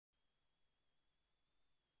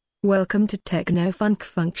Welcome to TechnoFunc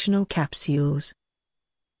Functional Capsules.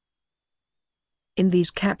 In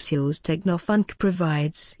these capsules, TechnoFunc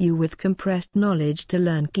provides you with compressed knowledge to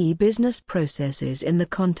learn key business processes in the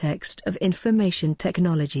context of information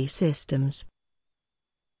technology systems.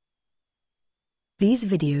 These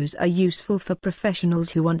videos are useful for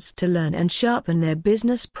professionals who want to learn and sharpen their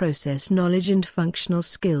business process knowledge and functional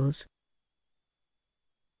skills.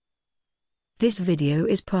 This video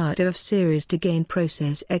is part of a series to gain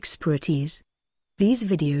process expertise. These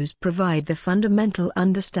videos provide the fundamental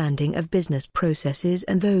understanding of business processes,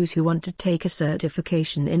 and those who want to take a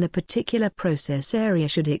certification in a particular process area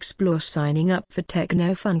should explore signing up for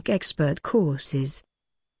TechnoFunc Expert Courses.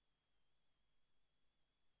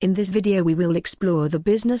 In this video we will explore the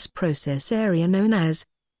business process area known as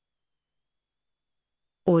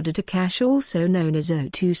Order to Cash, also known as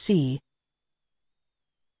O2C.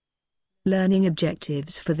 Learning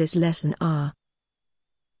objectives for this lesson are: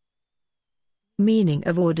 meaning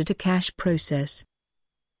of order to cash process,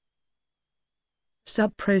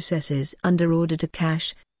 sub-processes under order to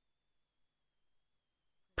cash,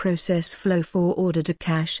 process flow for order to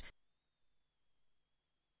cash,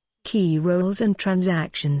 key roles and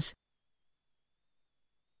transactions,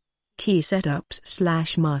 key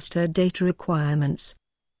setups/master data requirements.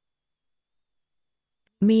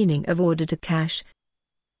 Meaning of order to cash.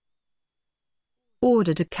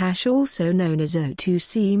 Order to cash, also known as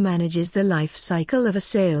O2C, manages the life cycle of a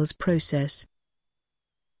sales process.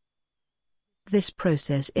 This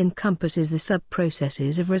process encompasses the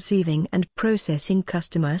sub-processes of receiving and processing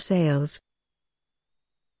customer sales.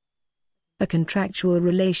 A contractual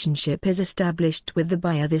relationship is established with the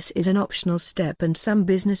buyer. This is an optional step, and some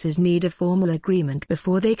businesses need a formal agreement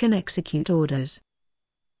before they can execute orders.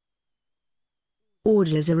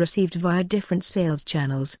 Orders are received via different sales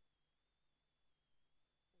channels.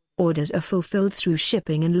 Orders are fulfilled through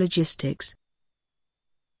shipping and logistics.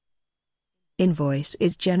 Invoice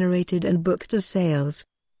is generated and booked as sales.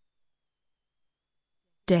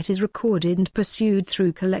 Debt is recorded and pursued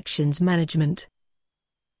through collections management.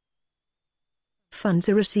 Funds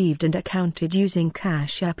are received and accounted using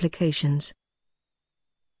cash applications.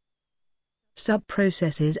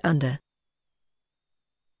 Sub-processes under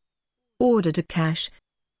order to cash.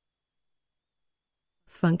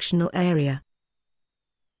 Functional area.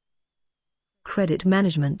 Credit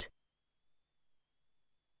management.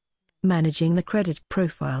 Managing the credit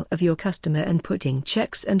profile of your customer and putting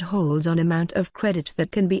checks and holds on amount of credit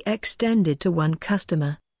that can be extended to one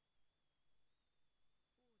customer.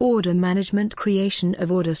 Order management. Creation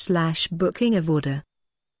of order/booking of order.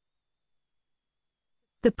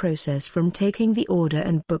 The process from taking the order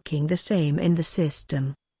and booking the same in the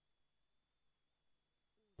system.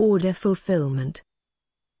 Order fulfillment.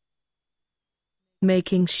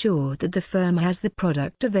 Making sure that the firm has the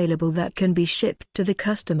product available that can be shipped to the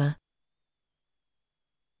customer.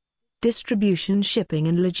 Distribution, shipping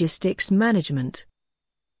and logistics management.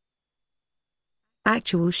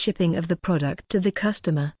 Actual shipping of the product to the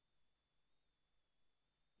customer.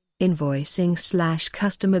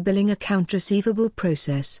 Invoicing/customer billing, account receivable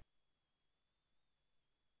process.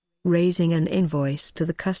 Raising an invoice to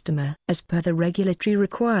the customer as per the regulatory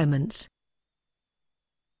requirements.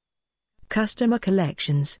 Customer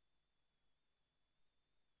collections.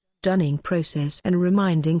 Dunning process and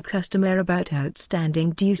reminding customer about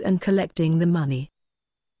outstanding dues and collecting the money.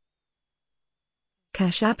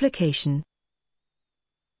 Cash application.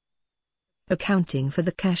 Accounting for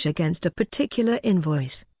the cash against a particular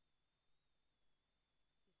invoice.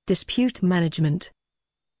 Dispute management.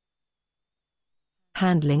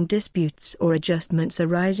 Handling disputes or adjustments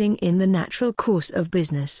arising in the natural course of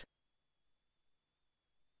business.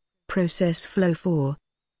 Process flow for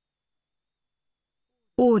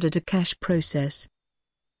order to cash process.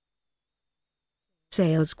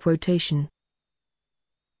 Sales quotation.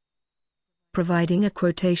 Providing a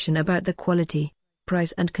quotation about the quality,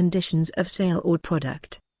 price and conditions of sale or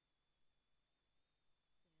product.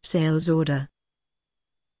 Sales order.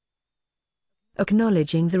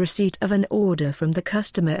 Acknowledging the receipt of an order from the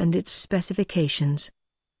customer and its specifications.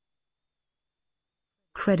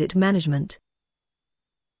 Credit management.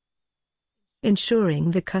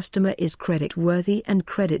 Ensuring the customer is credit-worthy and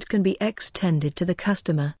credit can be extended to the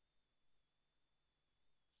customer.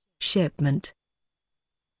 Shipment.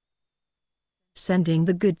 Sending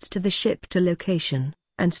the goods to the ship-to location,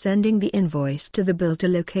 and sending the invoice to the bill-to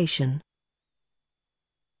location.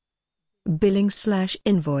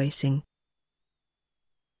 Billing/invoicing.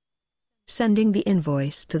 Sending the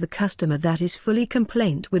invoice to the customer that is fully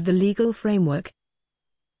compliant with the legal framework.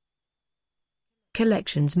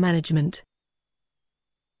 Collections management.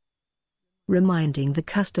 reminding the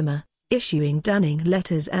customer, issuing dunning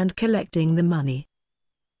letters and collecting the money.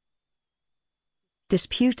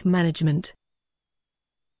 Dispute management.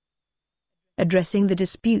 Addressing the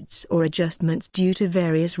disputes or adjustments due to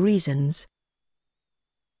various reasons.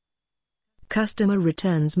 Customer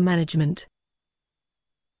returns management.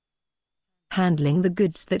 Handling the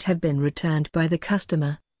goods that have been returned by the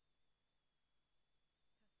customer.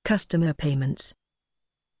 Customer payments.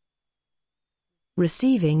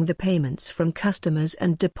 Receiving the payments from customers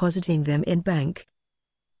and depositing them in bank.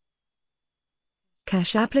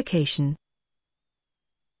 Cash application.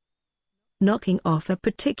 Knocking off a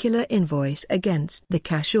particular invoice against the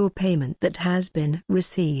cash or payment that has been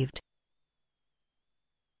received.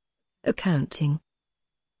 Accounting.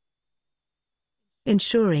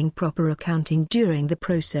 Ensuring proper accounting during the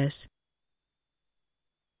process.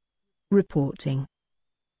 Reporting.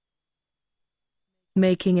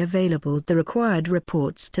 Making available the required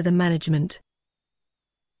reports to the management.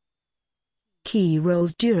 Key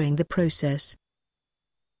roles during the process.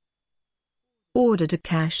 Order to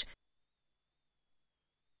cash.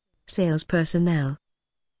 Sales personnel.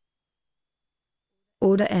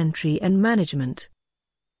 Order entry and management.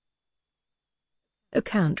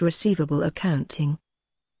 Account receivable accounting.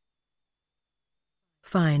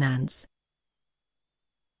 Finance.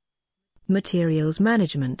 Materials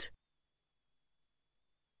management.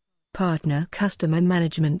 Partner customer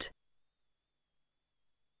management.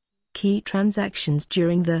 Key transactions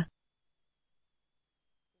during the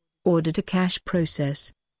order to cash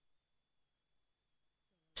process.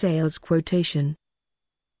 Sales quotation.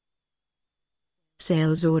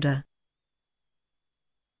 Sales order.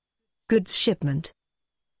 Goods shipment.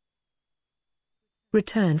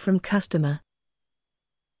 Return from customer.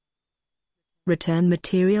 Return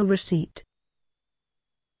material receipt.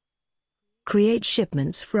 Create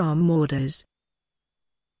shipments from orders.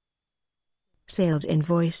 Sales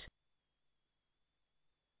invoice.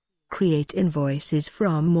 Create invoices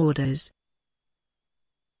from orders.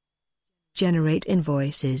 Generate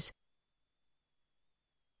invoices.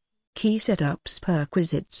 Key setups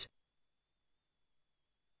prerequisites.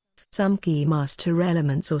 Some key master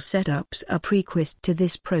elements or setups are prerequisite to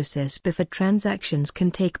this process before transactions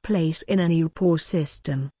can take place in any report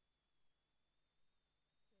system.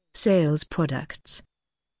 Sales products.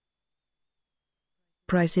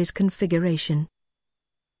 Prices configuration.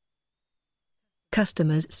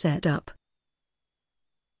 Customers setup.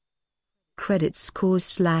 Credit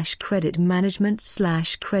scores / credit management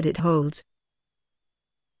 / credit holds.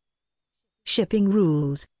 Shipping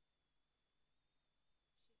rules.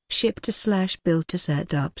 Ship to / bill to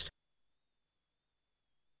setups.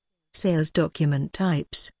 Sales document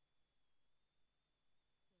types.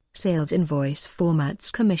 Sales invoice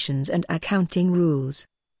formats, commissions and accounting rules.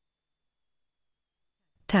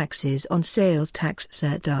 Taxes on sales tax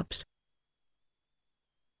setups.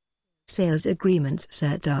 Sales agreements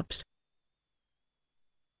setups.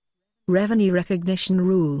 Revenue recognition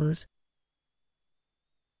rules.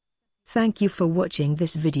 Thank you for watching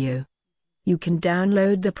this video. You can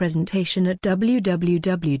download the presentation at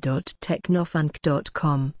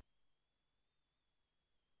www.technofunc.com.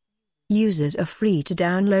 Users are free to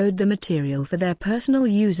download the material for their personal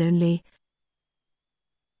use only.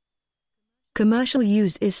 Commercial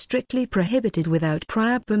use is strictly prohibited without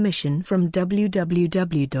prior permission from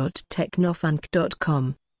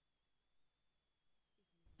www.technofunc.com.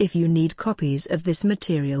 If you need copies of this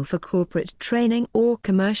material for corporate training or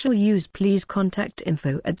commercial use, please contact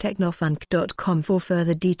info@technofunc.com for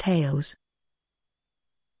further details.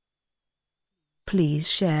 Please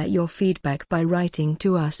share your feedback by writing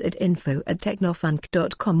to us at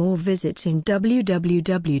info@technofunc.com or visiting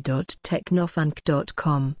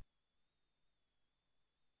www.technofunc.com.